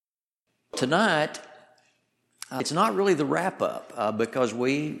tonight, it's not really the wrap-up because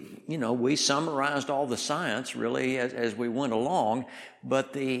we summarized all the science really as we went along.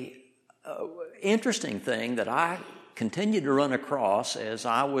 But the interesting thing that I continued to run across as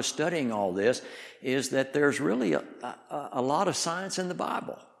I was studying all this is that there's really a lot of science in the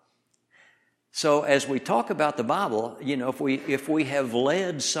Bible. So as we talk about the Bible, if we have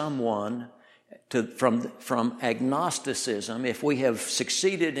led someone from agnosticism, if we have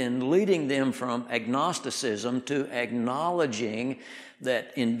succeeded in leading them from agnosticism to acknowledging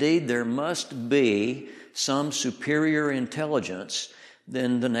that indeed there must be some superior intelligence,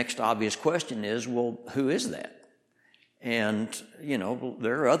 then the next obvious question is, well, who is that? And,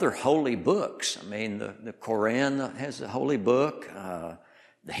 there are other holy books. I mean, the Quran has a holy book.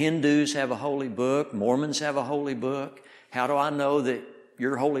 The Hindus have a holy book. Mormons have a holy book. How do I know that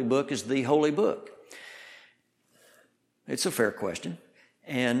your holy book is the holy book? It's a fair question.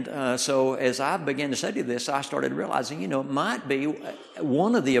 And so as I began to study this, I started realizing, it might be,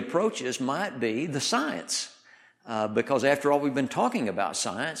 one of the approaches might be the science. Because after all, we've been talking about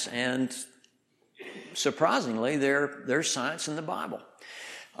science, and surprisingly, there's science in the Bible.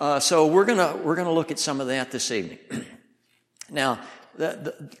 So we're gonna look at some of that this evening. Now,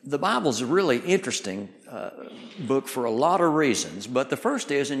 the Bible's a really interesting book for a lot of reasons, but the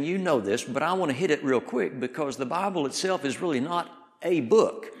first is, and you know this, but I want to hit it real quick because the Bible itself is really not a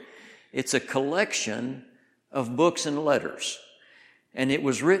book. It's a collection of books and letters. And it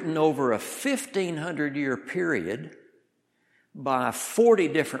was written over a 1,500-year period by 40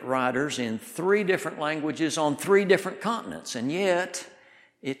 different writers in 3 different languages on 3 different continents. And yet,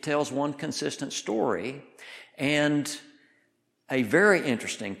 it tells one consistent story. And a very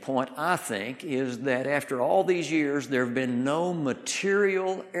interesting point, I think, is that after all these years, there have been no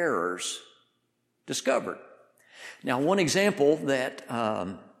material errors discovered. Now, one example that,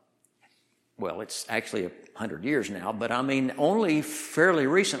 it's actually 100 years now, but I mean only fairly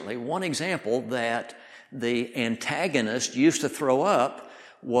recently, one example that the antagonist used to throw up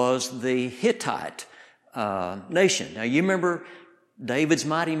was the Hittite nation. Now, you remember David's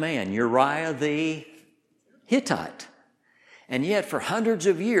mighty man, Uriah the Hittite. And yet, for hundreds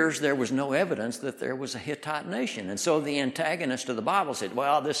of years, there was no evidence that there was a Hittite nation. And so the antagonist of the Bible said,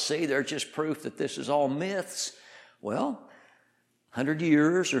 there's just proof that this is all myths. Well, 100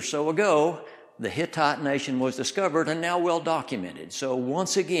 years or so ago, the Hittite nation was discovered and now well documented. So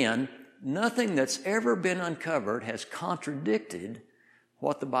once again, nothing that's ever been uncovered has contradicted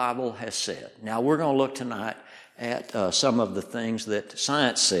what the Bible has said. Now, we're going to look tonight at some of the things that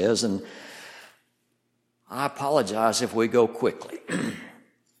science says, and I apologize if we go quickly.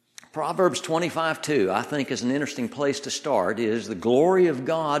 Proverbs 25:2, I think, is an interesting place to start. It is the glory of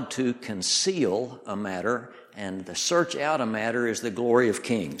God to conceal a matter, and to search out a matter is the glory of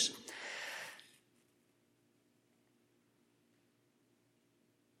kings.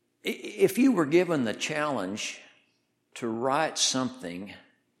 If you were given the challenge to write something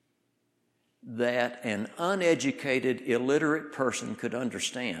that an uneducated, illiterate person could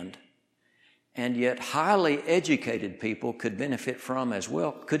understand, and yet highly educated people could benefit from as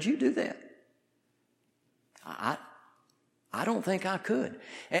well, could you do that? I don't think I could.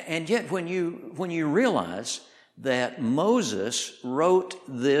 And yet when you realize that Moses wrote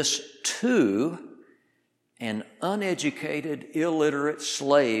this to an uneducated, illiterate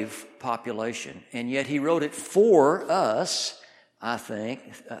slave population, and yet he wrote it for us, I think,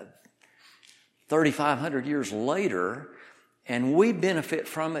 3,500 years later, and we benefit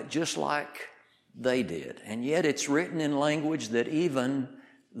from it just like they did. And yet it's written in language that even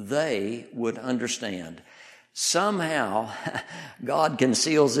they would understand. Somehow, God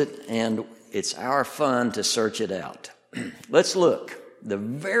conceals it, and it's our fun to search it out. Let's look. The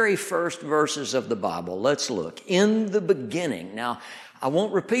very first verses of the Bible. Let's look. In the beginning. Now, I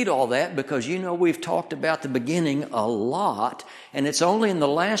won't repeat all that because we've talked about the beginning a lot, and it's only in the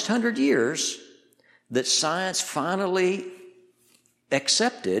last 100 years that science finally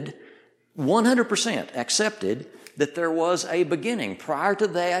accepted, 100% accepted, that there was a beginning. Prior to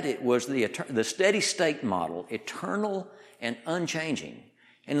that, it was the steady state model, eternal and unchanging.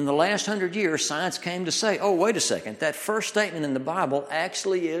 And in the last 100 years, science came to say, oh, wait a second, that first statement in the Bible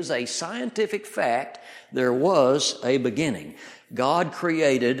actually is a scientific fact. There was a beginning. God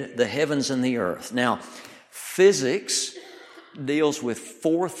created the heavens and the earth. Now, physics deals with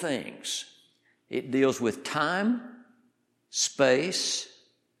 4 things. It deals with time, space,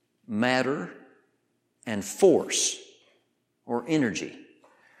 matter, and force, or energy.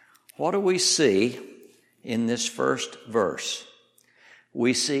 What do we see in this first verse?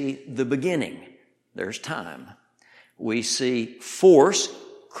 We see the beginning. There's time. We see force,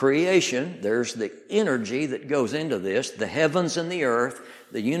 creation, there's the energy that goes into this, the heavens and the earth,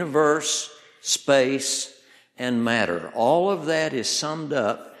 the universe, space, and matter. All of that is summed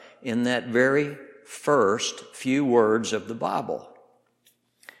up in that very first few words of the Bible.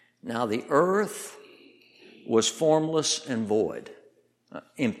 Now the earth was formless and void,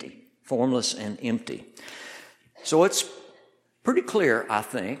 empty, formless and empty. So it's pretty clear, I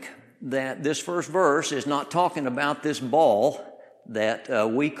think, that this first verse is not talking about this ball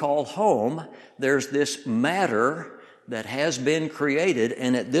that we call home. There's this matter that has been created,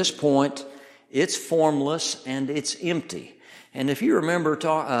 and at this point, it's formless and it's empty. And if you remember,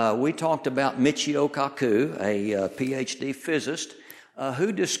 we talked about Michio Kaku, a PhD physicist,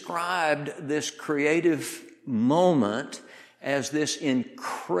 who described this creative moment as this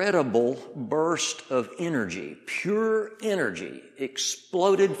incredible burst of energy, pure energy,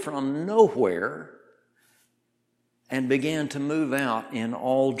 exploded from nowhere and began to move out in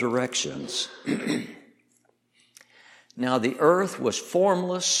all directions. Now the earth was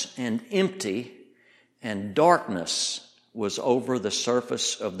formless and empty, and darkness was over the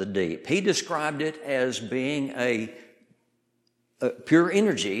surface of the deep. He described it as being a pure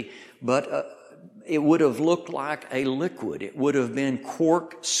energy, but it would have looked like a liquid. It would have been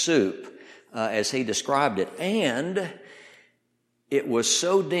quark soup, as he described it. And it was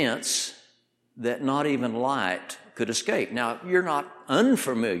so dense that not even light could escape. Now, you're not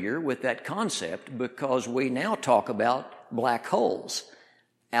unfamiliar with that concept, because we now talk about black holes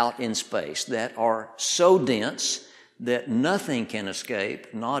out in space that are so dense that nothing can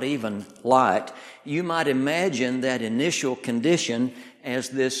escape, not even light. You might imagine that initial condition as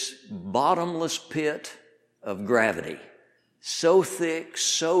this bottomless pit of gravity, so thick,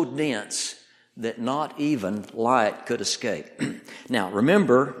 so dense, that not even light could escape. Now,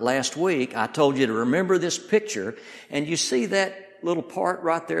 remember, last week I told you to remember this picture, and you see that little part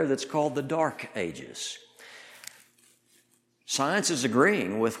right there that's called the Dark Ages. Science is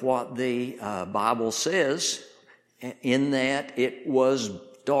agreeing with what the Bible says, in that it was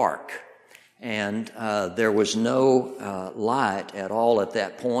dark, and there was no light at all at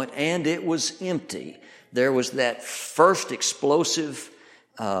that point, and it was empty. There was that first explosive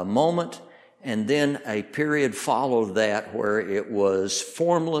moment, and then a period followed that where it was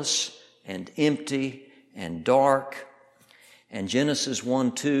formless and empty and dark. And Genesis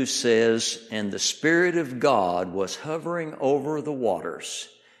 1:2 says, "And the Spirit of God was hovering over the waters."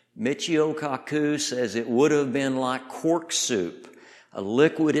 Michio Kaku says it would have been like quark soup, a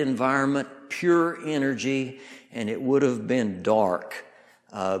liquid environment, pure energy, and it would have been dark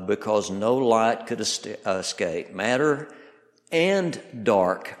because no light could escape. Matter and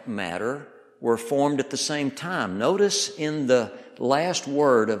dark matter were formed at the same time. Notice in the last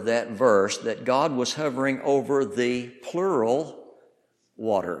word of that verse that God was hovering over the plural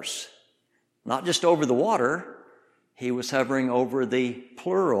waters. Not just over the water, He was hovering over the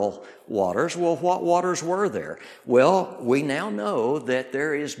plural waters. Well, what waters were there? Well, we now know that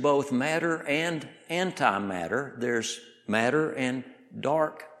there is both matter and antimatter. There's matter and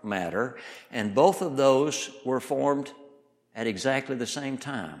dark matter, and both of those were formed at exactly the same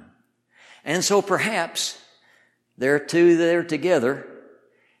time. And so perhaps there are two there together,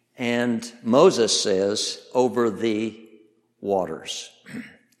 and Moses says, over the waters.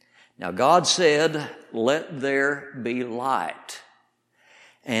 Now God said, "Let there be light."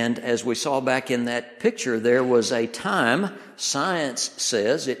 And as we saw back in that picture, there was a time, science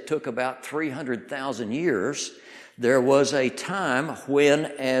says it took about 300,000 years. There was a time when,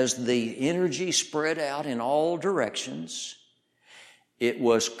 as the energy spread out in all directions, it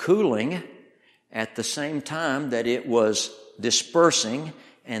was cooling at the same time that it was dispersing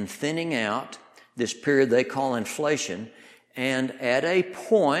and thinning out, this period they call inflation. And at a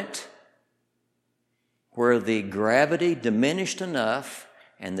point where the gravity diminished enough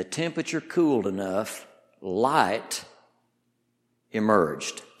and the temperature cooled enough, light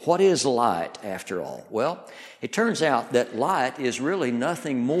emerged. What is light, after all? Well, it turns out that light is really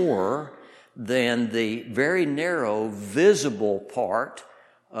nothing more than the very narrow, visible part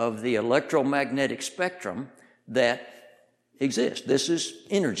of the electromagnetic spectrum that exists. This is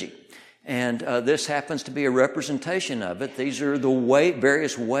energy. And this happens to be a representation of it. These are the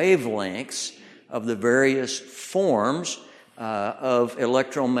various wavelengths of the various forms of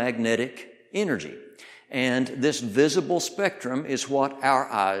electromagnetic energy. And this visible spectrum is what our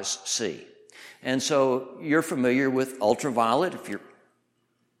eyes see. And so you're familiar with ultraviolet. If you're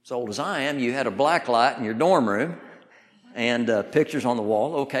as old as I am, you had a black light in your dorm room and pictures on the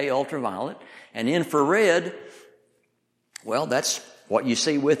wall. Okay, ultraviolet. And infrared, well, that's what you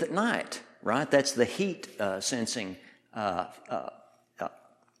see with at night, right? That's the heat sensing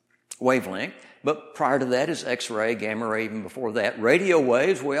wavelength. But prior to that is X-ray, gamma ray, even before that. Radio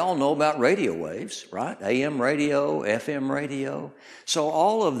waves, we all know about radio waves, right? AM radio, FM radio. So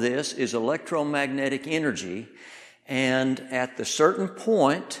all of this is electromagnetic energy. And at the certain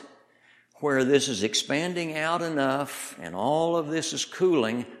point where this is expanding out enough and all of this is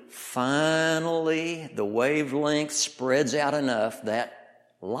cooling, finally the wavelength spreads out enough that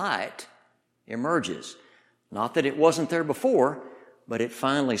light emerges. Not that it wasn't there before, but it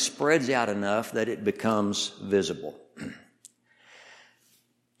finally spreads out enough that it becomes visible.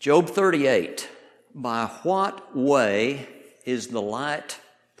 Job 38, by what way is the light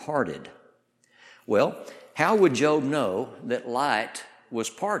parted? Well, how would Job know that light was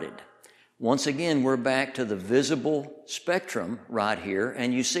parted? Once again, we're back to the visible spectrum right here,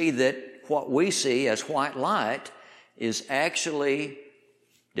 and you see that what we see as white light is actually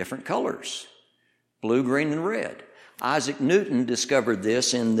different colors, blue, green, and red. Isaac Newton discovered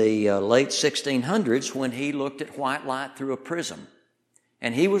this in the late 1600s when he looked at white light through a prism.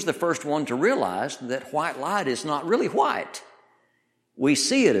 And he was the first one to realize that white light is not really white. We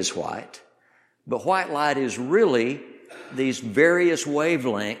see it as white, but white light is really these various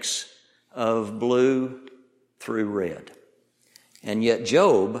wavelengths of blue through red. And yet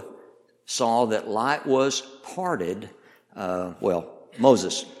Job saw that light was parted.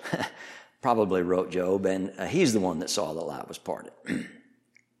 Moses probably wrote Job, and he's the one that saw that light was parted.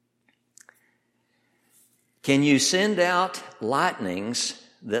 Can you send out lightnings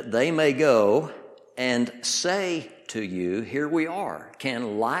that they may go and say to you, here we are?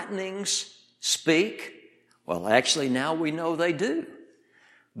 Can lightnings speak? Well, actually, now we know they do.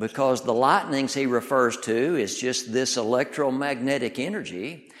 Because the lightnings he refers to is just this electromagnetic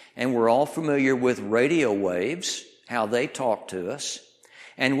energy, and we're all familiar with radio waves, how they talk to us.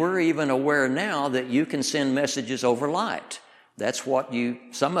 And we're even aware now that you can send messages over light. That's what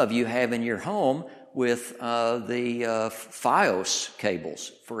some of you have in your home with the Fios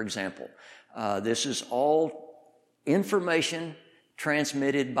cables, for example. This is all information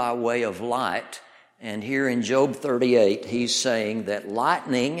transmitted by way of light. And here in Job 38, he's saying that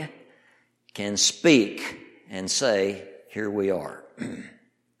lightning can speak and say, here we are.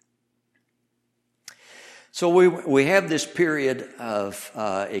 So we have this period of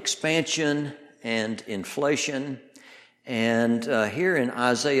expansion and inflation. And here in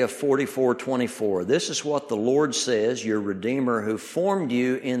Isaiah 44:24, this is what the Lord says, your Redeemer who formed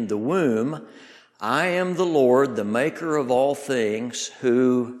you in the womb. I am the Lord, the maker of all things,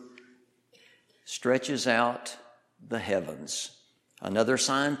 who stretches out the heavens. Another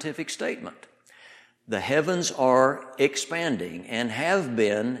scientific statement. The heavens are expanding and have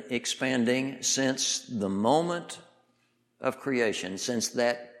been expanding since the moment of creation, since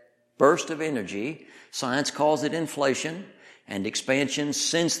that burst of energy. Science calls it inflation, and expansion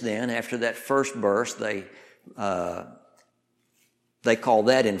since then, after that first burst, they call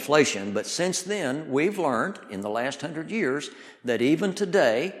that inflation. But since then, we've learned in the last 100 years that even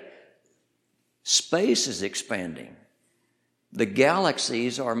today, space is expanding. The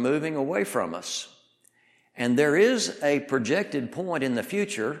galaxies are moving away from us. And there is a projected point in the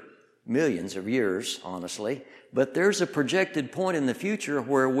future, millions of years, honestly, but there's a projected point in the future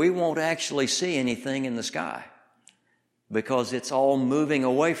where we won't actually see anything in the sky because it's all moving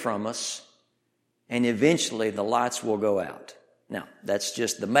away from us, and eventually the lights will go out. Now, that's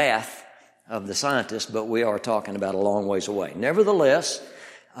just the math of the scientists, but we are talking about a long ways away. Nevertheless,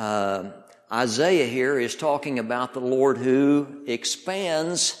 Isaiah here is talking about the Lord who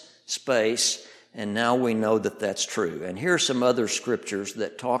expands space, and now we know that that's true. And here are some other scriptures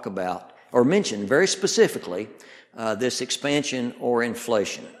that talk about or mention very specifically this expansion or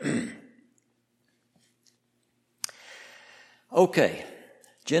inflation. Okay,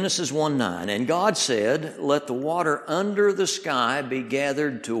 Genesis 1:9, and God said, let the water under the sky be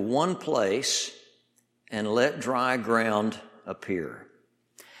gathered to one place, and let dry ground appear.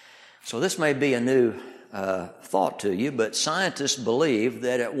 So this may be a new thought to you, but scientists believe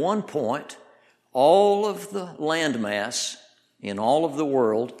that at one point, all of the landmass in all of the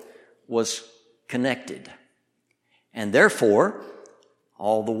world was connected. And therefore,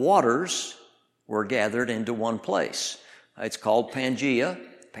 all the waters were gathered into one place. It's called Pangea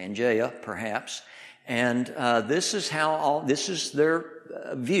perhaps. And this is their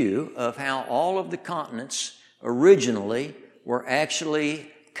view of how all of the continents originally were actually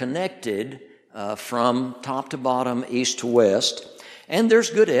connected from top to bottom, east to west. And there's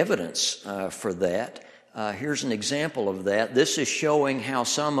good evidence for that. Here's an example of that. This is showing how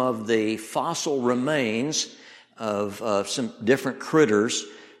some of the fossil remains of some different critters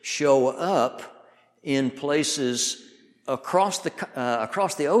show up in places across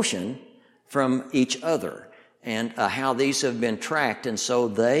the ocean from each other, and how these have been tracked. And so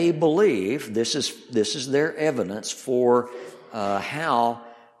they believe this is their evidence for how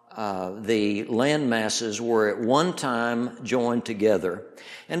the land masses were at one time joined together.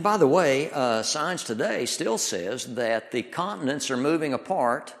 And by the way, science today still says that the continents are moving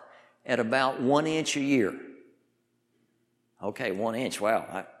apart at about 1 inch a year. Okay, 1 inch,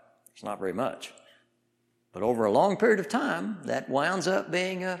 wow, it's not very much. But over a long period of time, that winds up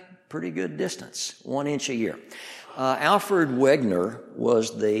being a pretty good distance, 1 inch a year. Alfred Wegener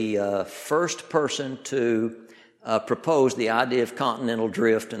was the first person to propose the idea of continental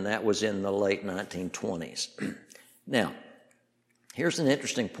drift, and that was in the late 1920s. Now, here's an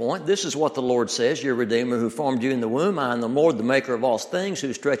interesting point. This is what the Lord says, your Redeemer who formed you in the womb. I am the Lord, the maker of all things,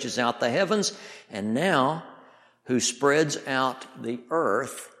 who stretches out the heavens, and now who spreads out the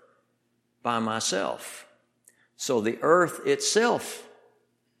earth by myself. So the earth itself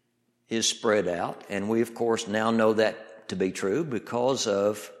is spread out, and we, of course, now know that to be true because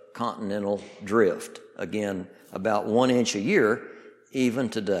of continental drift. Again, about 1 inch a year, even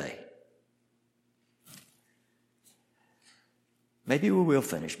today. Maybe we will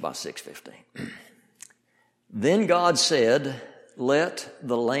finish by 6:15. Then God said, let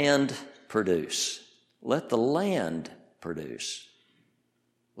the land produce. Let the land produce.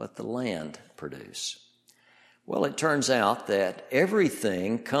 Let the land produce. Well, it turns out that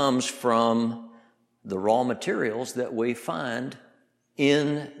everything comes from the raw materials that we find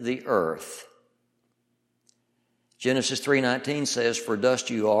in the earth. Genesis 3:19 says, for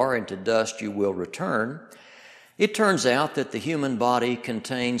dust you are, and to dust you will return. It turns out that the human body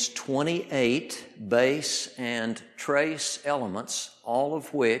contains 28 base and trace elements, all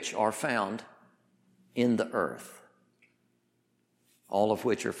of which are found in the earth. All of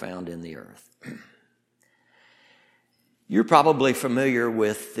which are found in the earth. You're probably familiar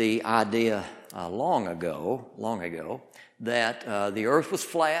with the idea long ago, that the earth was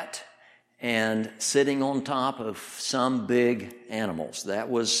flat and sitting on top of some big animals. That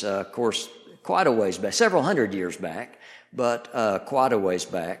was, of course, quite a ways back, several hundred years back, but quite a ways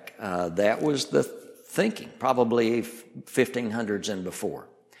back. That was the thinking, probably 1500s and before.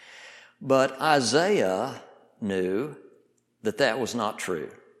 But Isaiah knew that that was not true.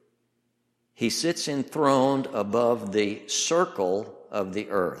 He sits enthroned above the circle of the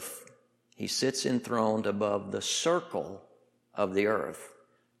earth. He sits enthroned above the circle of the earth.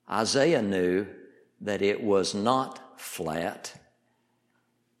 Isaiah knew that it was not flat,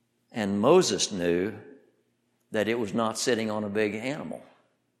 and Moses knew that it was not sitting on a big animal.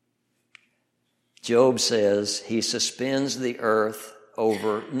 Job says he suspends the earth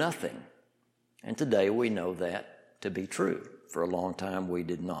over nothing. And today we know that to be true. For a long time we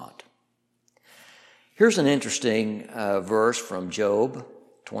did not. Here's an interesting verse from Job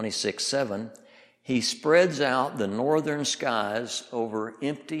 26:7. He spreads out the northern skies over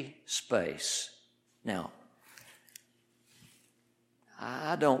empty space. Now,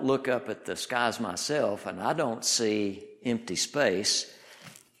 I don't look up at the skies myself, and I don't see empty space,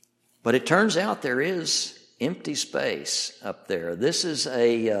 but it turns out there is empty space up there. This is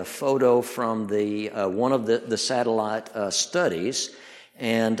a photo from the one of the satellite studies,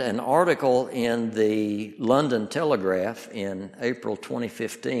 and an article in the London Telegraph in April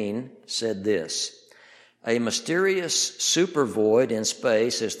 2015 said this: a mysterious supervoid in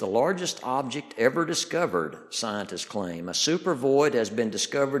space is the largest object ever discovered, scientists claim. A supervoid has been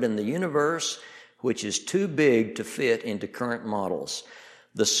discovered in the universe which is too big to fit into current models.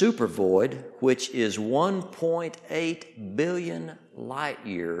 The supervoid, which is 1.8 billion light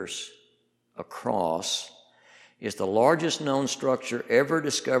years across, is the largest known structure ever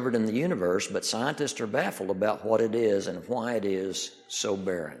discovered in the universe, but scientists are baffled about what it is and why it is so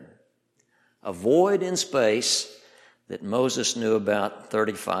barren. A void in space that Moses knew about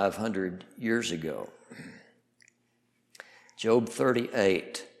 3,500 years ago. Job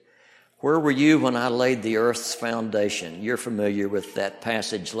 38. Where were you when I laid the earth's foundation? You're familiar with that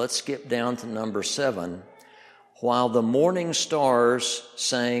passage. Let's skip down to number 7. While the morning stars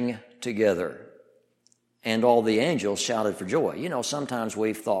sang together, and all the angels shouted for joy. You know, sometimes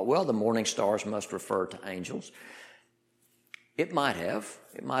we've thought, well, the morning stars must refer to angels. It might have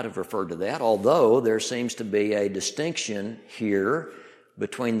referred to that, although there seems to be a distinction here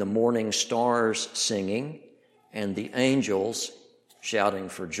between the morning stars singing and the angels shouting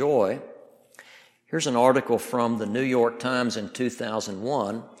for joy. Here's an article from the New York Times in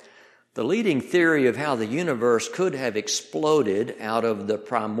 2001. The leading theory of how the universe could have exploded out of the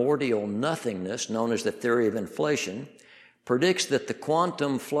primordial nothingness, known as the theory of inflation, predicts that the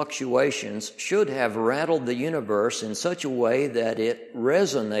quantum fluctuations should have rattled the universe in such a way that it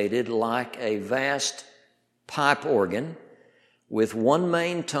resonated like a vast pipe organ with one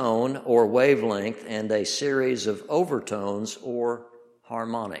main tone or wavelength and a series of overtones or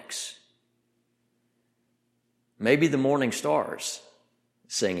harmonics. Maybe the morning stars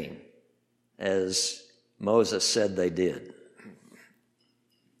singing, as Moses said they did.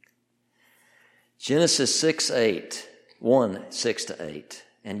 Genesis 6:8.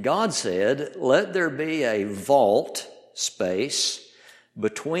 And God said, "Let there be a vault space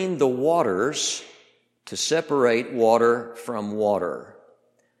between the waters to separate water from water."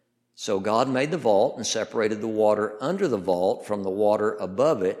 So God made the vault and separated the water under the vault from the water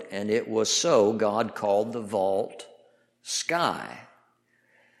above it, and it was so. God called the vault sky.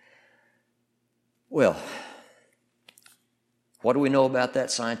 Well, what do we know about that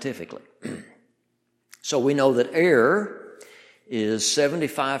scientifically? So we know that air is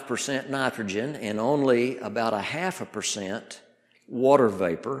 75% nitrogen and only about 0.5% water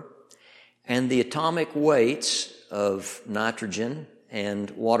vapor, and the atomic weights of nitrogen and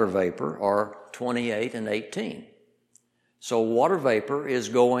water vapor are 28 and 18. So water vapor is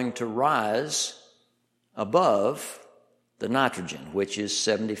going to rise above the nitrogen, which is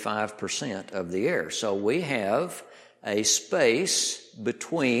 75% of the air. So we have a space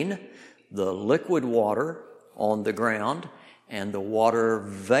between the liquid water on the ground and the water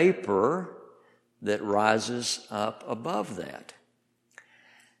vapor that rises up above that.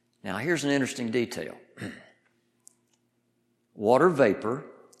 Now, here's an interesting detail. Water vapor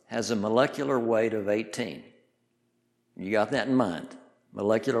has a molecular weight of 18. You got that in mind?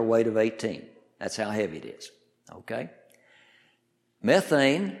 Molecular weight of 18. That's how heavy it is. Okay?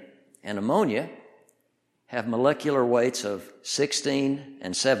 Methane and ammonia have molecular weights of 16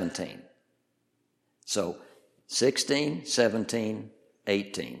 and 17. So 16, 17,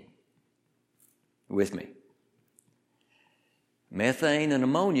 18. With me. Methane and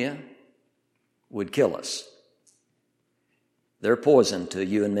ammonia would kill us. They're poison to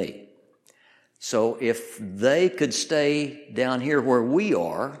you and me. So if they could stay down here where we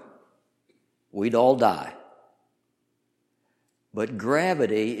are, we'd all die. But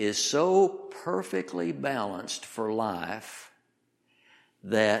gravity is so perfectly balanced for life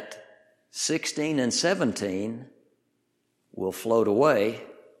that 16 and 17 will float away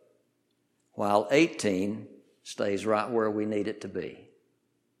while 18 stays right where we need it to be.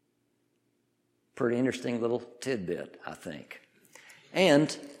 Pretty interesting little tidbit, I think.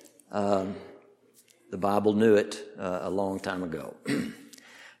 And the Bible knew it a long time ago.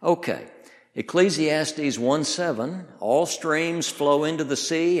 Okay. Ecclesiastes 1:7, all streams flow into the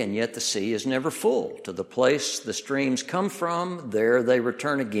sea, and yet the sea is never full. To the place the streams come from, there they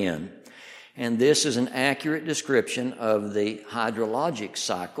return again. And this is an accurate description of the hydrologic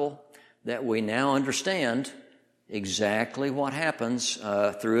cycle that we now understand exactly what happens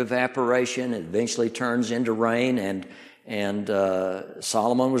through evaporation. It eventually turns into rain, and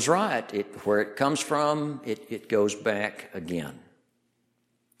Solomon was right. Where it comes from, it goes back again.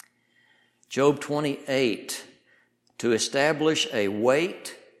 Job 28, to establish a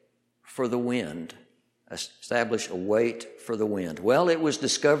weight for the wind. Establish a weight for the wind. Well, it was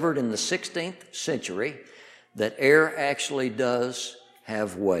discovered in the 16th century that air actually does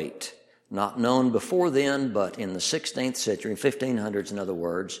have weight. Not known before then, but in the 16th century, 1500s in other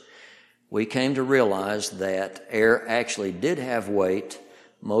words, we came to realize that air actually did have weight.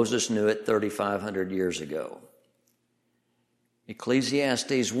 Moses knew it 3,500 years ago.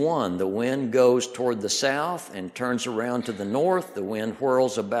 Ecclesiastes 1, the wind goes toward the south and turns around to the north. The wind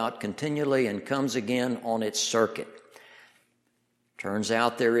whirls about continually and comes again on its circuit. Turns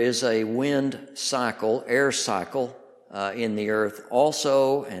out there is a wind cycle, air cycle, in the earth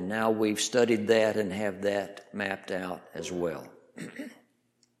also, and now we've studied that and have that mapped out as well.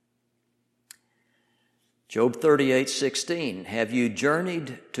 Job 38:16, have you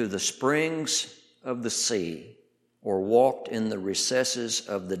journeyed to the springs of the sea, or walked in the recesses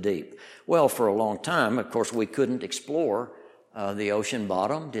of the deep? Well, for a long time, of course, we couldn't explore the ocean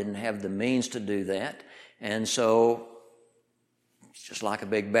bottom, didn't have the means to do that, and so it's just like a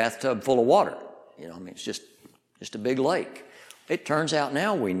big bathtub full of water. It's just a big lake. It turns out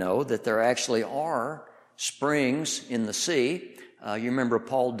now we know that there actually are springs in the sea. You remember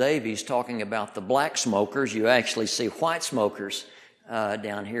Paul Davies talking about the black smokers. You actually see white smokers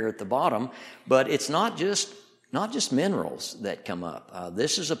down here at the bottom, but it's not just minerals that come up.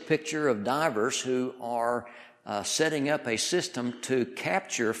 This is a picture of divers who are setting up a system to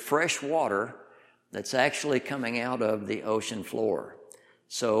capture fresh water that's actually coming out of the ocean floor.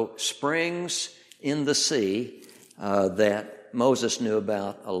 So springs in the sea that Moses knew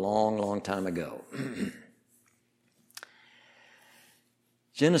about a long, long time ago.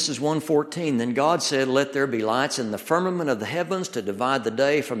 Genesis 1:14, then God said, let there be lights in the firmament of the heavens to divide the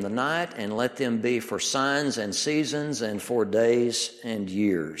day from the night, and let them be for signs and seasons and for days and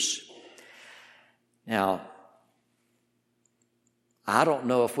years. Now, I don't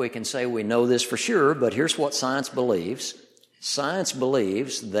know if we can say we know this for sure, but here's what science believes. Science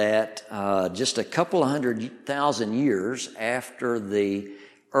believes that just a couple of 100,000 years after the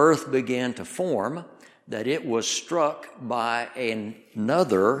earth began to form, that it was struck by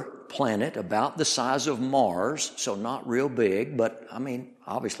another planet about the size of Mars, so not real big, but I mean,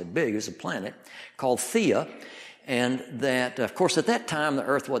 obviously big as a planet, called Theia. And that, of course, at that time, the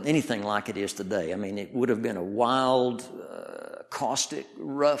earth wasn't anything like it is today. I mean, it would have been a wild, caustic,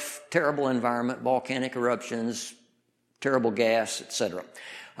 rough, terrible environment, volcanic eruptions, terrible gas, etc.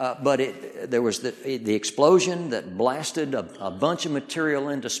 But there was the explosion that blasted a bunch of material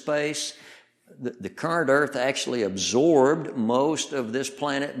into space. The current Earth actually absorbed most of this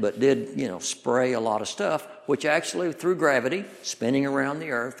planet, but did, spray a lot of stuff, which actually, through gravity, spinning around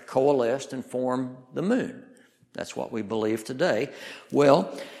the Earth, coalesced and formed the moon. That's what we believe today.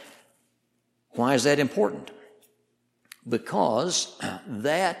 Well, why is that important? Because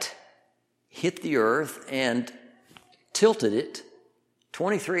that hit the Earth and tilted it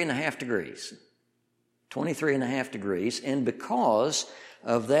 23.5 degrees. 23.5 degrees. And because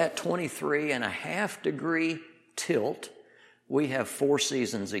of that 23.5 degree tilt, we have 4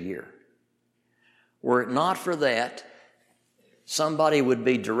 seasons a year. Were it not for that, somebody would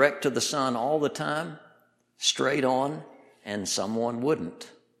be direct to the sun all the time, straight on, and someone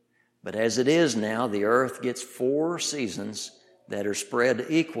wouldn't. But as it is now, the earth gets 4 seasons that are spread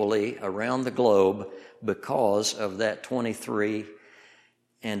equally around the globe because of that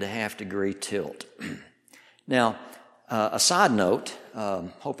 23.5 degree tilt. Now, a side note,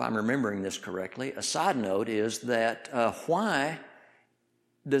 hope I'm remembering this correctly, a side note is that why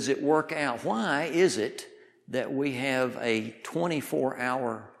does it work out? Why is it that we have a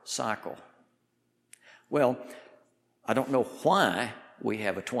 24-hour cycle? Well, I don't know why we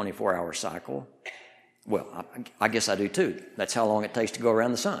have a 24-hour cycle. Well, I guess I do too. That's how long it takes to go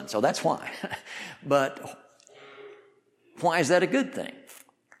around the sun. So that's why. But why is that a good thing?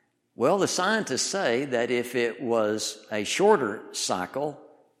 Well, the scientists say that if it was a shorter cycle,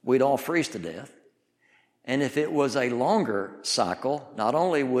 we'd all freeze to death. And if it was a longer cycle, not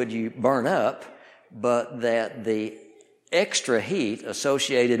only would you burn up, but that the extra heat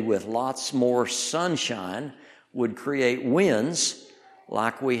associated with lots more sunshine would create winds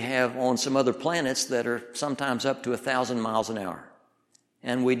like we have on some other planets that are sometimes up to 1,000 miles an hour.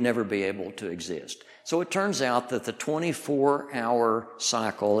 And we'd never be able to exist. So it turns out that the 24-hour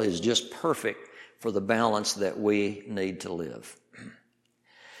cycle is just perfect for the balance that we need to live.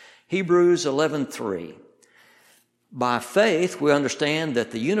 Hebrews 11:3. By faith, we understand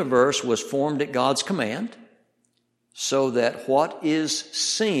that the universe was formed at God's command, so that what is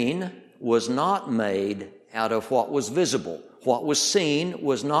seen was not made out of what was visible. What was seen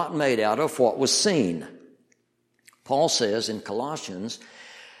was not made out of what was seen. Paul says in Colossians,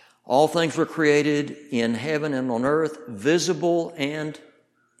 all things were created in heaven and on earth, visible and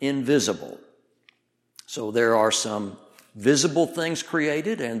invisible. So there are some visible things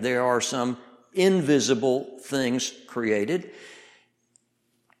created and there are some invisible things created.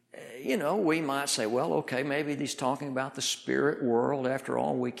 We might say, well, okay, maybe he's talking about the spirit world. After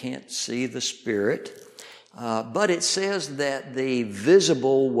all, we can't see the spirit. But it says that the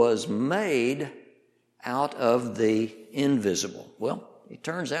visible was made out of the invisible. Well, it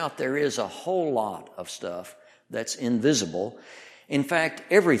turns out there is a whole lot of stuff that's invisible. In fact,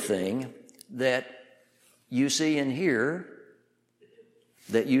 everything that you see in here,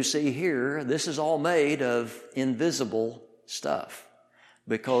 this is all made of invisible stuff.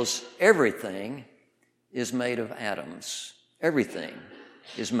 Because everything is made of atoms. Everything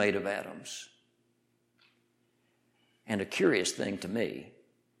is made of atoms. And a curious thing to me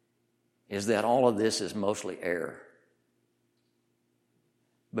is that all of this is mostly air.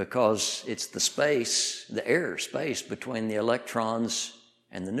 Because it's the air space between the electrons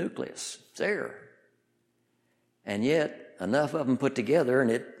and the nucleus. It's air. And yet, enough of them put together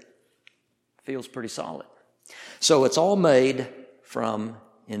and it feels pretty solid. So it's all made from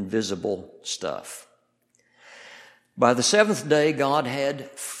invisible stuff. By the 7th day, God had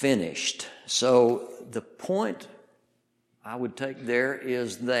finished. So the point I would take there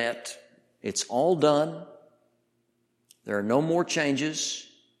is that it's all done. There are no more changes.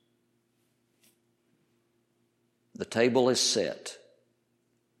 The table is set.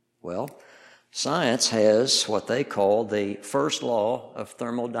 Well, Science has what they call the first law of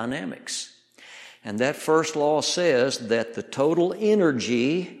thermodynamics. And that first law says that the total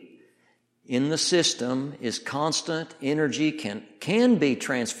energy in the system is constant. Energy can be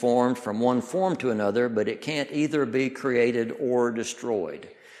transformed from one form to another, but it can't either be created or destroyed.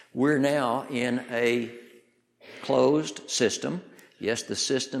 We're now in a closed system. Yes, the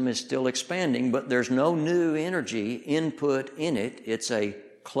system is still expanding, but there's no new energy input in it. It's a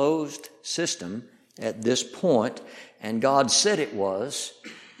closed system at this point, and God said it was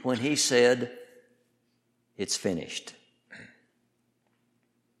when He said, "It's finished."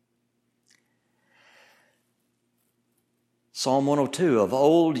 Psalm 102, "Of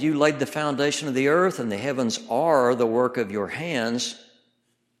old you laid the foundation of the earth, and the heavens are the work of your hands.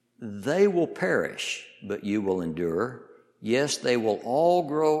 They will perish, but you will endure. Yes, they will all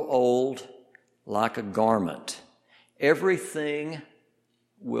grow old like a garment. Everything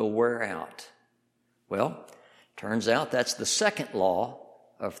will wear out." Well, turns out that's the second law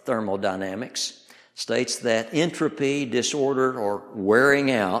of thermodynamics. States that entropy, disorder, or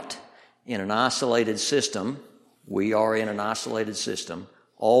wearing out in an isolated system, we are in an isolated system,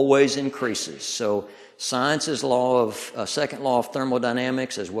 always increases. So science's second law of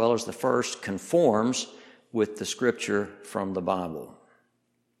thermodynamics, as well as the first, conforms with the scripture from the Bible.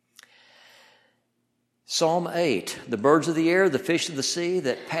 Psalm 8, "The birds of the air, the fish of the sea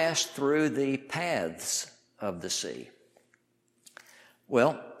that pass through the paths of the sea."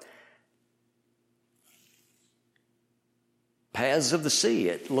 Well, paths of the sea,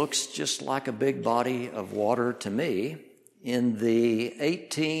 it looks just like a big body of water to me. In the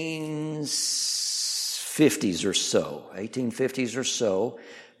 1850s or so,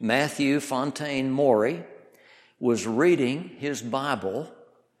 Matthew Fontaine Maury was reading his Bible,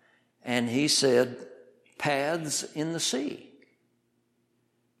 and he said, "Paths in the sea."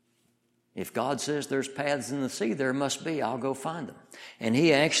 If God says there's paths in the sea, there must be. I'll go find them. And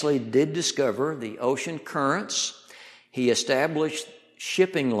he actually did discover the ocean currents. He established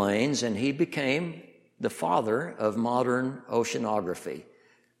shipping lanes, and he became the father of modern oceanography.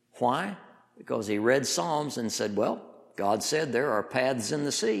 Why? Because he read Psalms and said, well, God said there are paths in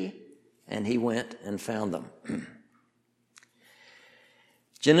the sea, and he went and found them.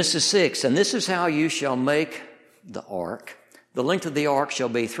 Genesis 6, "And this is how you shall make the ark. The length of the ark shall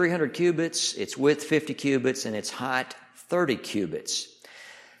be 300 cubits, its width 50 cubits, and its height 30 cubits.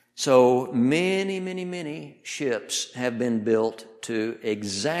 So many ships have been built to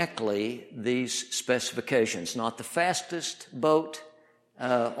exactly these specifications. Not the fastest boat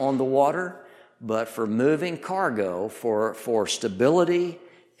on the water, but for moving cargo, for stability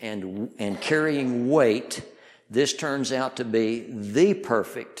and carrying weight. This turns out to be the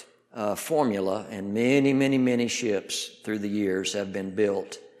perfect formula, and many ships through the years have been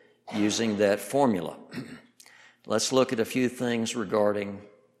built using that formula. Let's look at a few things regarding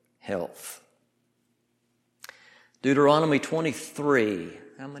health. Deuteronomy 23.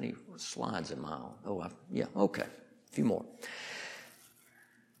 How many slides am I on? Okay. A few more.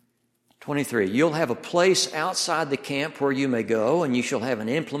 23. "You'll have a place outside the camp where you may go, and you shall have an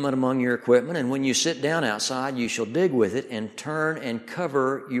implement among your equipment, and when you sit down outside, you shall dig with it and turn and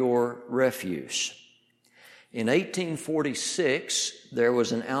cover your refuse." In 1846, there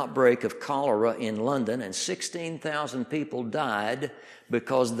was an outbreak of cholera in London, and 16,000 people died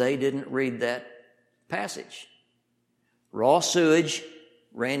because they didn't read that passage. Raw sewage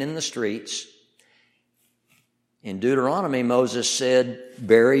ran in the streets. In Deuteronomy, Moses said,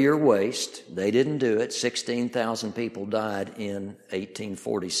 "Bury your waste." They didn't do it. 16,000 people died in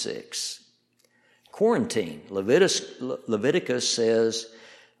 1846. Quarantine. Leviticus says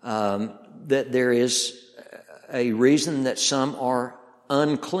that there is a reason that some are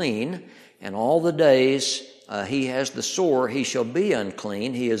unclean, and all the days he has the sore, he shall be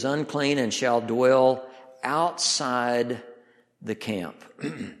unclean. He is unclean and shall dwell outside the camp.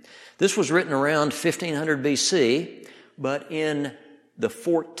 This was written around 1500 BC, but in the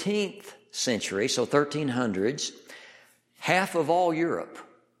 14th century, so 1300s, half of all Europe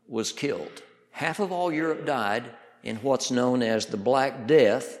was killed. Half of all Europe died in what's known as the Black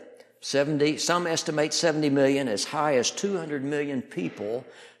Death. Some estimate 70 million, as high as 200 million people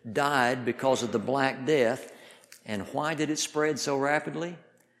died because of the Black Death. And why did it spread so rapidly?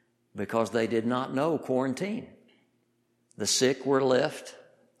 Because they did not know quarantine. The sick were left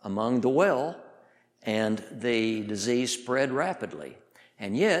among the well, and the disease spread rapidly.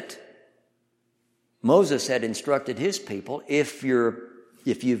 And yet, Moses had instructed his people, if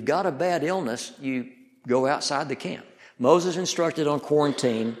you've got a bad illness, you go outside the camp. Moses instructed on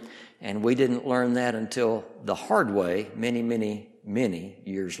quarantine, and we didn't learn that until the hard way many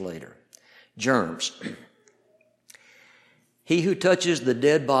years later. germs. He who touches the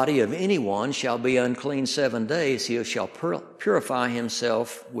dead body of anyone shall be unclean 7 days. He shall purify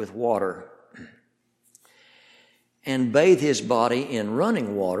himself with water and bathe his body in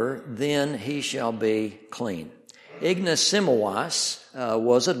running water, then he shall be clean. Ignaz Semmelweis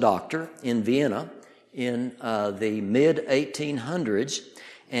was a doctor in Vienna in the mid-1800s,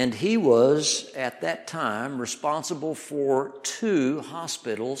 and he was, at that time, responsible for 2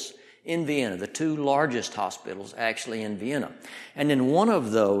 hospitals in Vienna, the 2 largest hospitals actually in Vienna. And in one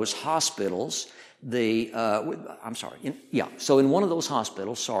of those hospitals,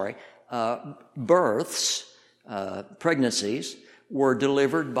 births, pregnancies were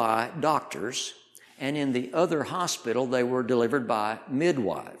delivered by doctors, and in the other hospital, they were delivered by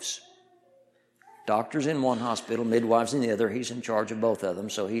midwives. Doctors in one hospital, midwives in the other. He's in charge of both of them,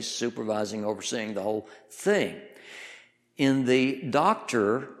 so he's supervising, overseeing the whole thing. In the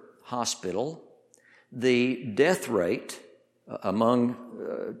doctor hospital, the death rate among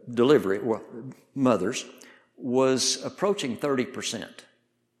delivery mothers was approaching 30%.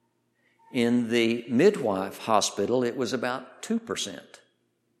 In the midwife hospital, it was about 2%.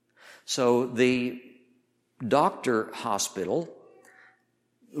 So the doctor hospital,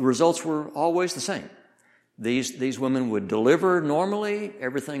 the results were always the same. These women would deliver normally,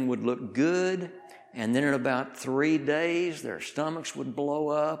 everything would look good, and then in about 3 days, their stomachs would blow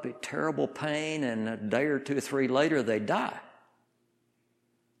up, terrible pain, and a day or 2 or 3 later, they'd die.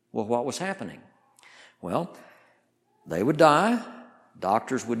 Well, what was happening? Well, they would die.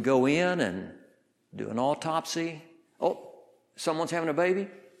 Doctors would go in and do an autopsy. Oh, someone's having a baby?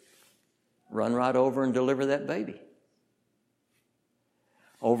 Run right over and deliver that baby.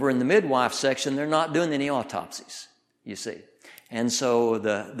 Over in the midwife section, they're not doing any autopsies, you see. And so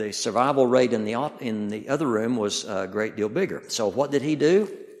the survival rate in the other room was a great deal bigger. So what did he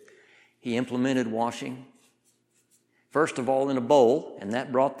do? He implemented washing, first of all in a bowl, and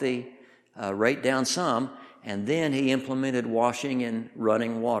that brought the rate down some. And then he implemented washing in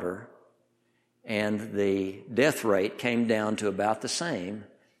running water, and the death rate came down to about the same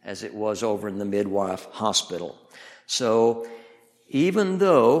as it was over in the midwife hospital. So even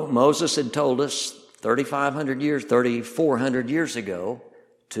though Moses had told us 3,400 years ago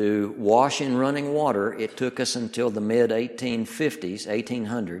to wash in running water, it took us until the mid-1850s,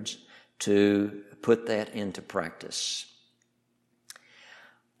 1800s, to put that into practice.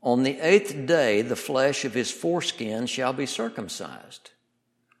 On the 8th day, the flesh of his foreskin shall be circumcised.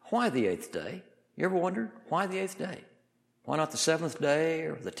 Why the 8th day? You ever wondered why the 8th day? Why not the 7th day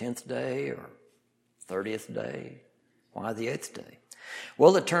or the 10th day or 30th day? Why the 8th day?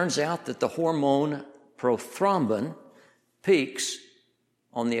 Well, it turns out that the hormone prothrombin peaks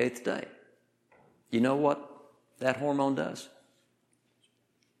on the 8th day. You know what that hormone does?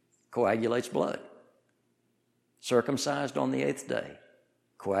 Coagulates blood. Circumcised on the 8th day.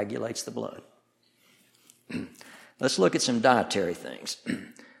 Coagulates the blood. Let's look at some dietary things.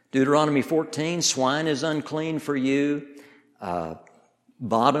 Deuteronomy 14, swine is unclean for you.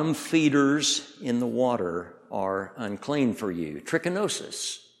 Bottom feeders in the water are unclean for you.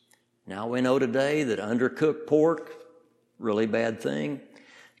 Trichinosis. Now we know today that undercooked pork, really bad thing.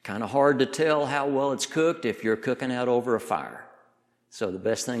 Kind of hard to tell how well it's cooked if you're cooking out over a fire. So the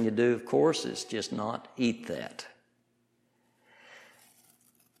best thing to do, of course, is just not eat that.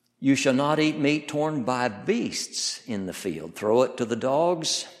 You shall not eat meat torn by beasts in the field. Throw it to the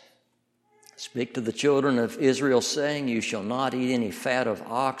dogs. Speak to the children of Israel, saying, you shall not eat any fat of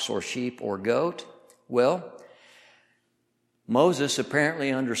ox or sheep or goat. Well, Moses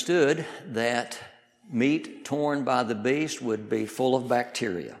apparently understood that meat torn by the beast would be full of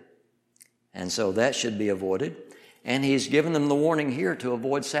bacteria. And so that should be avoided. And he's given them the warning here to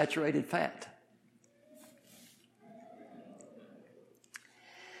avoid saturated fat.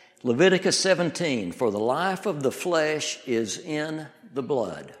 Leviticus 17, for the life of the flesh is in the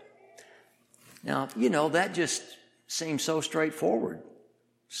blood. Now, that just seems so straightforward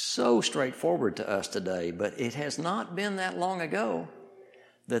to us today, but it has not been that long ago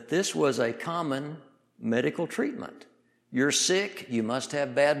that this was a common medical treatment. You're sick, you must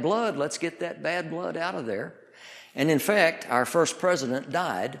have bad blood, let's get that bad blood out of there. And in fact, our first president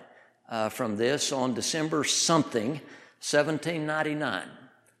died from this on December something, 1799.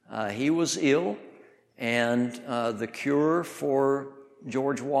 He was ill, and the cure for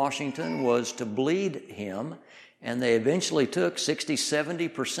George Washington was to bleed him, and they eventually took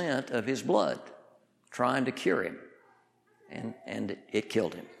 60-70% of his blood trying to cure him, and it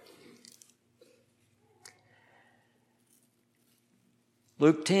killed him.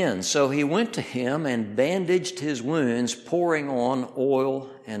 Luke 10, so he went to him and bandaged his wounds, pouring on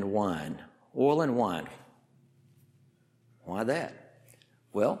oil and wine. oil and wine. Why that?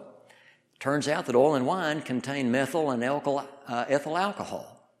 Well, turns out that oil and wine contain methyl and ethyl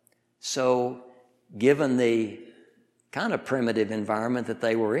alcohol. So given the kind of primitive environment that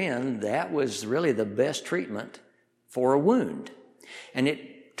they were in, that was really the best treatment for a wound. And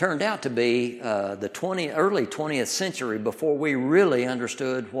it turned out to be the early 20th century before we really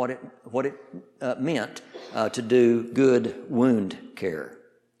understood what it meant to do good wound care.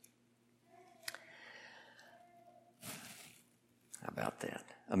 How about that?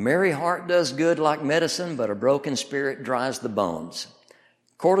 A merry heart does good like medicine, but a broken spirit dries the bones.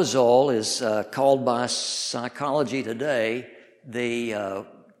 Cortisol is called by psychology today the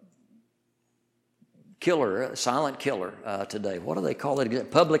killer, silent killer today. What do they call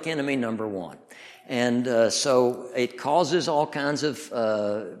it? Public enemy number one. And so it causes all kinds of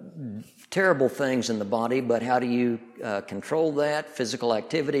terrible things in the body, but how do you control that? Physical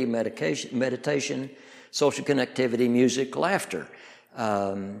activity, meditation, social connectivity, music, laughter.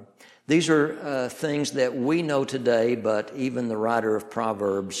 These are things that we know today, but even the writer of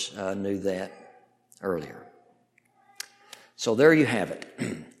Proverbs knew that earlier. So there you have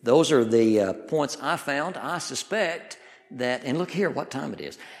it. Those are the points I found. I suspect that, and look here what time it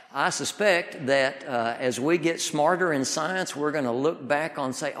is. I suspect that as we get smarter in science, we're going to look back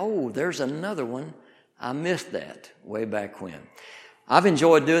and say, oh, there's another one. I missed that way back when. I've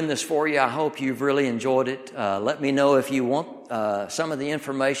enjoyed doing this for you. I hope you've really enjoyed it. Let me know if you want some of the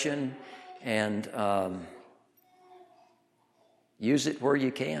information, and use it where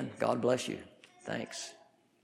you can. God bless you. Thanks.